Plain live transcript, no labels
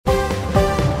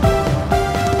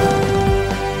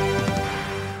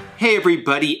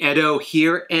everybody, Edo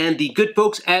here, and the good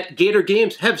folks at Gator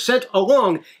Games have sent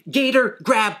along Gator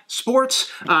Grab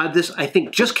Sports. This, I think,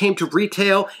 just came to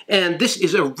retail, and this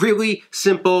is a really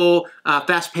simple,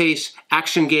 fast-paced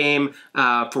action game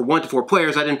for 1 to 4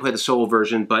 players. I didn't play the solo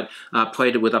version, but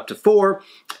played it with up to 4.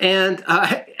 And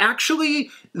actually,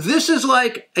 this is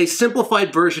like a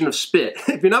simplified version of Spit.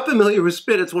 If you're not familiar with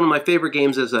Spit, it's one of my favorite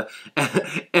games as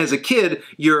a kid.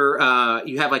 You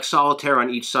have like solitaire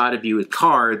on each side of you with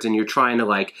cards, and you're trying to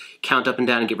like count up and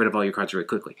down and get rid of all your cards really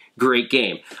quickly. Great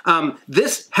game.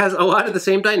 This has a lot of the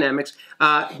same dynamics.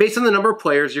 Based on the number of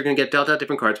players, you're going to get dealt out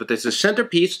different cards, but there's a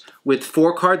centerpiece with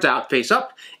 4 cards out face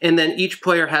up, and then each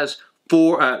player has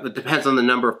 4, it depends on the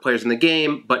number of players in the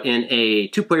game, but in a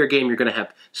 2-player game, you're going to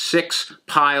have 6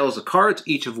 piles of cards,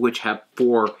 each of which have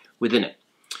 4 within it.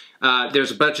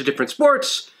 There's a bunch of different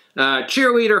sports,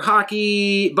 cheerleader,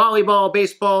 hockey, volleyball,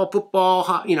 baseball,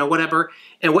 football, you know, whatever.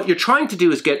 And what you're trying to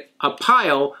do is get a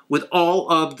pile with all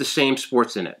of the same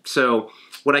sports in it. So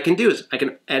what I can do is I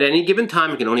can, at any given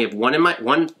time, I can only have one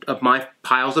of my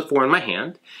piles of 4 in my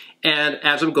hand. And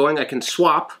as I'm going, I can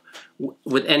swap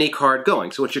with any card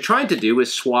going. So what you're trying to do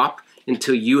is swap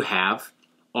until you have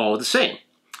all the same.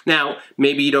 Now,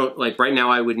 maybe you don't, like right now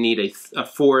I would need a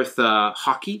 4th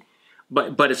hockey,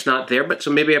 but it's not there. But so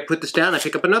maybe I put this down, I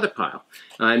pick up another pile.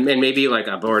 And maybe like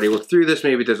I've already looked through this,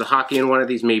 maybe there's a hockey in one of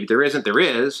these, maybe there isn't, there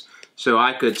is. So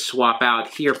I could swap out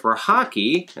here for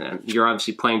hockey, and you're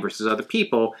obviously playing versus other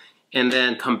people, and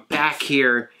then come back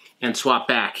here and swap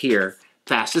back here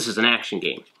fast. This is an action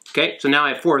game. Okay, so now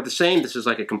I have 4 of the same. This is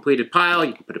like a completed pile.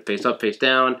 You can put it face up, face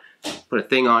down, put a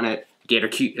thing on it,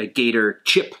 a gator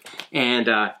chip, and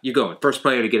you go. First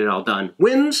player to get it all done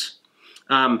wins.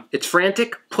 It's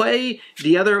frantic play.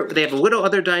 They have a little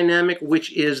other dynamic,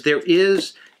 which is there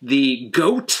is the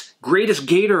GOAT, greatest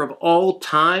gator of all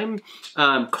time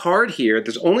card here.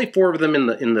 There's only 4 of them in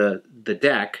the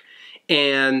deck,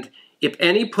 and if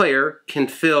any player can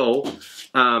fill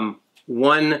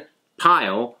one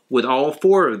pile with all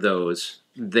 4 of those,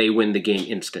 they win the game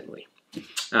instantly.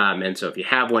 And so if you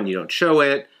have one, you don't show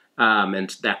it, and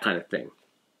that kind of thing.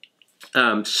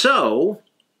 So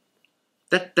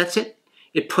that's it.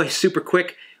 It plays super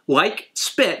quick. Like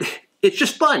Spit, it's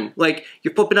just fun. Like,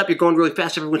 you're flipping up, you're going really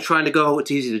fast, everyone's trying to go.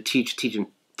 It's easy to teach in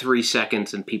 3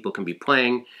 seconds, and people can be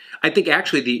playing. I think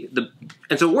actually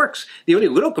and so it works. The only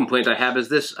little complaint I have is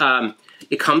this,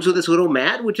 it comes with this little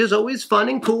mat, which is always fun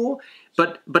and cool.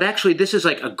 But actually, this is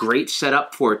like a great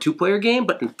setup for a 2-player game.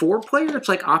 But in 4-player, it's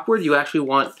like awkward. You actually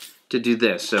want to do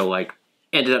this. So like,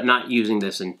 ended up not using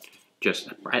this and just,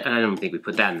 I don't think we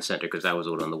put that in the center because that was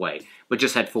a little in the way. But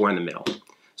just had 4 in the middle.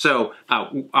 So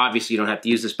obviously, you don't have to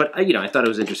use this. But you know, I thought it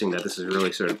was interesting that this is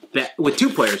really sort of with 2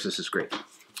 players. This is great.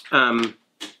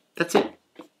 That's it.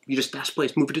 You just fast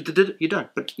place, move it, you're done.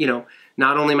 But you know,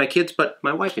 not only my kids, but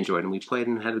my wife enjoyed, and we played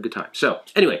and had a good time. So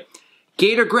anyway,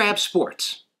 Gator Grab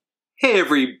Sports. Hey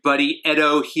everybody,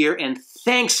 Edo here, and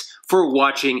thanks for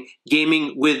watching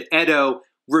Gaming with Edo.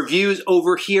 Reviews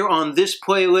over here on this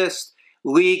playlist,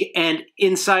 League and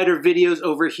Insider videos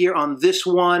over here on this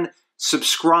one.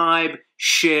 Subscribe,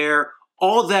 share,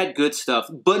 all that good stuff.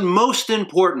 But most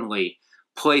importantly,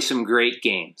 play some great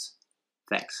games.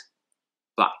 Thanks.